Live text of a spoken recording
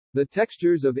The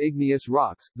textures of igneous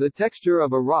rocks. The texture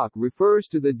of a rock refers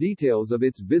to the details of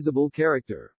its visible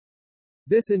character.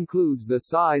 This includes the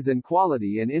size and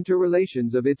quality and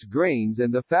interrelations of its grains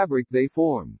and the fabric they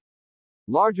form.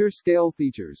 Larger scale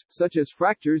features, such as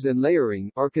fractures and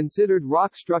layering, are considered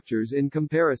rock structures in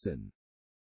comparison.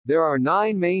 There are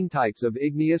 9 main types of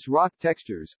igneous rock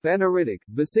textures: Phaneritic,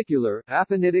 Vesicular,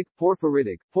 Aphanitic,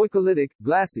 Porphyritic, Poikilitic,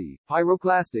 Glassy,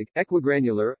 Pyroclastic,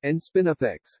 Equigranular, and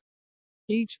Spinifex.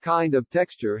 Each kind of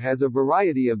texture has a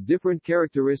variety of different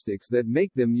characteristics that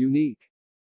make them unique.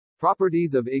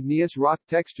 Properties of igneous rock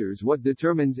textures. What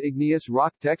determines igneous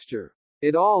rock texture?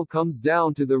 It all comes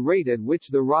down to the rate at which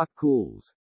the rock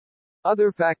cools.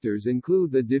 Other factors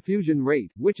include the diffusion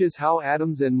rate, which is how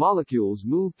atoms and molecules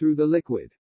move through the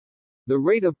liquid. The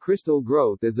rate of crystal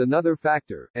growth is another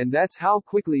factor, and that's how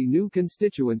quickly new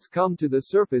constituents come to the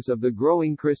surface of the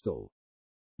growing crystal.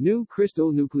 New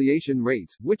crystal nucleation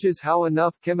rates, which is how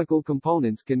enough chemical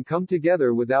components can come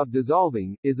together without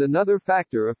dissolving, is another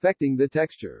factor affecting the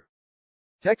texture.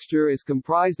 Texture is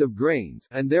comprised of grains,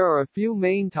 and there are a few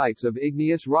main types of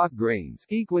igneous rock grains.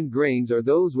 Equine grains are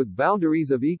those with boundaries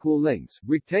of equal lengths.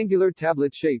 Rectangular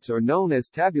tablet shapes are known as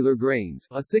tabular grains.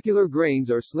 Acicular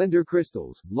grains are slender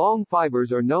crystals. Long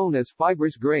fibers are known as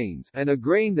fibrous grains, and a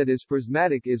grain that is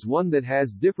prismatic is one that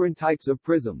has different types of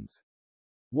prisms.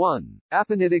 1.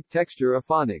 Aphanitic texture.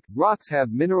 Aphanic rocks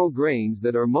have mineral grains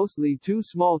that are mostly too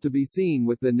small to be seen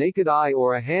with the naked eye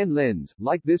or a hand lens,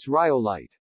 like this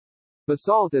rhyolite.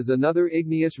 Basalt is another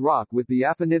igneous rock with the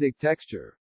aphanitic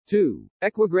texture. 2.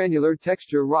 Equigranular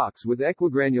texture. Rocks with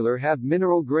equigranular have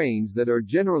mineral grains that are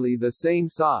generally the same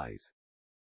size.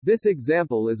 This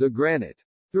example is a granite.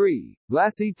 3.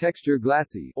 Glassy texture.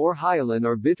 Glassy, or hyaline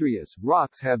or vitreous,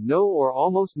 rocks have no or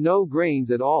almost no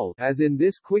grains at all, as in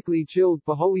this quickly chilled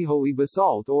Poikilitic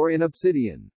basalt or in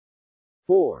obsidian.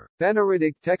 4.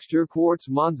 Phaneritic texture. Quartz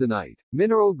monzonite.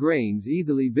 Mineral grains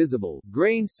easily visible.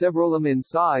 Grains several mm in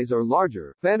size or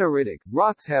larger. Phaneritic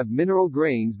rocks have mineral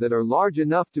grains that are large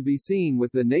enough to be seen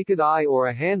with the naked eye or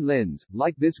a hand lens,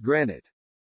 like this granite.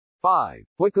 5.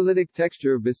 Poikilitic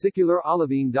texture. Vesicular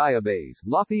olivine diabase.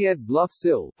 Lafayette bluff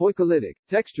sill. Poikilitic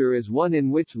texture is one in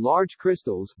which large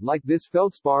crystals, like this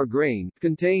feldspar grain,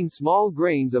 contain small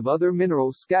grains of other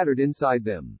minerals scattered inside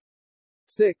them.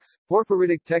 6.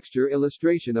 Porphyritic texture.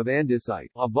 Illustration of andesite,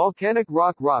 a volcanic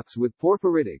rock. Rocks with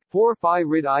porphyritic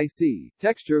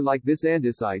texture like this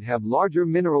andesite have larger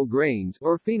mineral grains,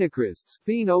 or phenocrysts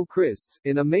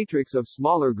in a matrix of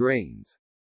smaller grains.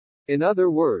 In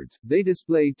other words, they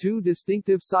display 2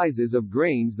 distinctive sizes of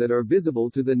grains that are visible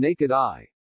to the naked eye.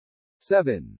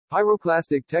 7.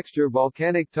 Pyroclastic texture.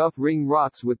 Volcanic tough ring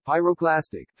rocks with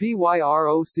pyroclastic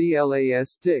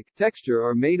texture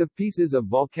are made of pieces of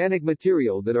volcanic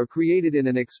material that are created in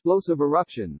an explosive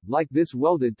eruption, like this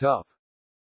welded tuff.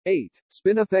 8.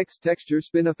 Spinifex texture.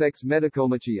 Spinifex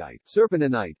metacomachiite,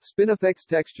 serpentinite, Spinifex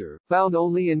texture, found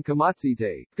only in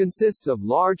Pegmatitic, consists of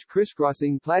large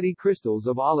crisscrossing platy crystals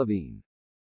of olivine.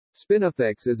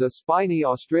 Spinifex is a spiny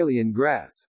Australian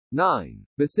grass. 9.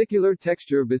 Vesicular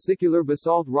texture. Vesicular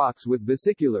basalt rocks with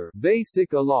vesicular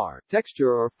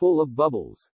texture are full of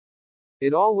bubbles.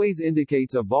 It always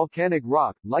indicates a volcanic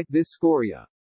rock, like this scoria.